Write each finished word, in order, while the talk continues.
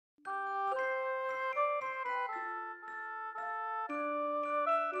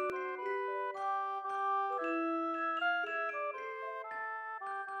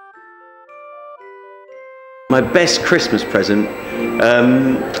My best Christmas present?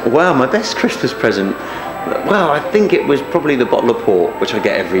 Wow, my best Christmas present? Well, I think it was probably the bottle of port, which I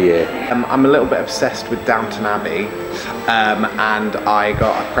get every year. I'm a little bit obsessed with Downton Abbey, and I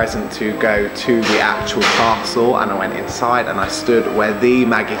got a present to go to the actual castle, and I went inside and I stood where the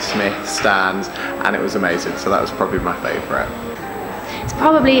Maggie Smith stands, and it was amazing, so that was probably my favourite. It's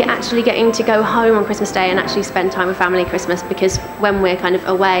probably actually getting to go home on Christmas Day and actually spend time with family at Christmas, because when we're kind of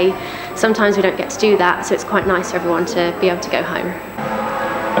away, sometimes we don't get to do that, so it's quite nice for everyone to be able to go home.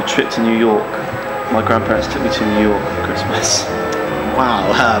 A trip to New York. My grandparents took me to New York for Christmas.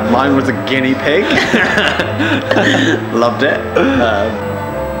 Wow, mine was a guinea pig. Loved it.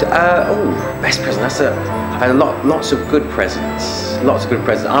 Oh, best present. I've had lots of good presents. Lots of good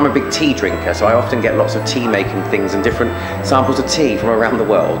presents. I'm a big tea drinker, so I often get lots of tea making things and different samples of tea from around the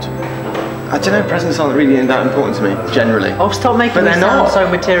world. I don't know, presents aren't really that important to me, generally. Oh, stop making me sound so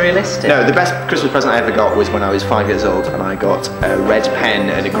materialistic. No, the best Christmas present I ever got was when I was 5 years old, and I got a red pen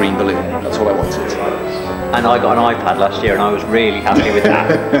and a green balloon. That's all I wanted. And I got an iPad last year, and I was really happy with that.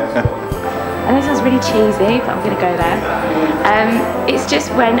 I know it sounds really cheesy, but I'm going to go there. It's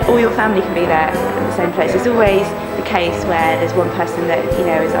just when all your family can be there in the same place. There's always the case where there's one person that, you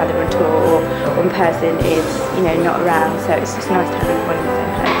know, is either on tour or one person is, you know, not around. So it's just nice to have everyone in the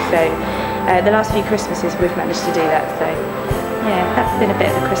same place. So the last few Christmases we've managed to do that. So yeah, that's been a bit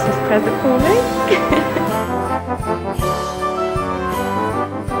of a Christmas present for me.